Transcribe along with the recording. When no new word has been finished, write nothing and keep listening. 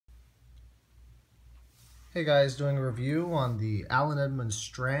Hey guys, doing a review on the Edmonds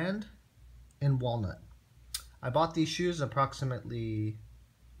Strand in walnut. I bought these shoes approximately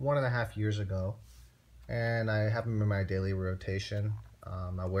 1.5 years ago, and I have them in my daily rotation.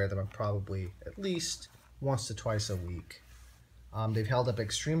 I wear them probably at least once to twice a week. They've held up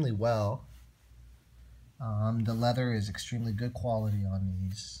extremely well. The leather is extremely good quality on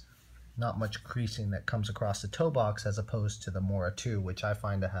these. Not much creasing that comes across the toe box as opposed to the Mora 2, which I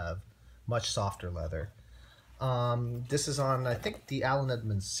find to have much softer leather. This is on, I think, the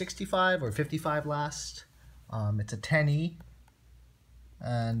Edmonds 65 or 55 last. It's a 10E.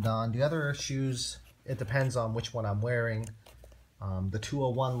 And on the other shoes, it depends on which one I'm wearing. The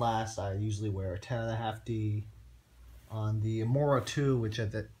 201 last, I usually wear a 10.5D. On the Mora 2, which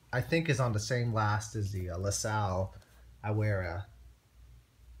I think is on the same last as the LaSalle, I wear a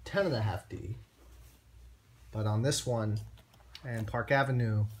 10.5D. But on this one, and Park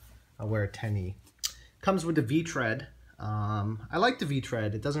Avenue, I wear a 10E. Comes with the V-tread. I like the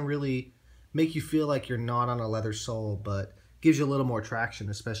V-tread. It doesn't really make you feel like you're not on a leather sole, but gives you a little more traction,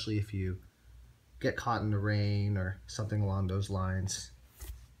 especially if you get caught in the rain or something along those lines.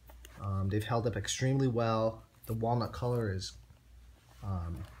 They've held up extremely well. The walnut color is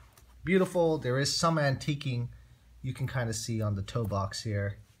beautiful. There is some antiquing you can kind of see on the toe box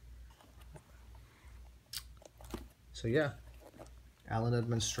here. So yeah,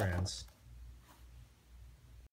 Edmonds Strands.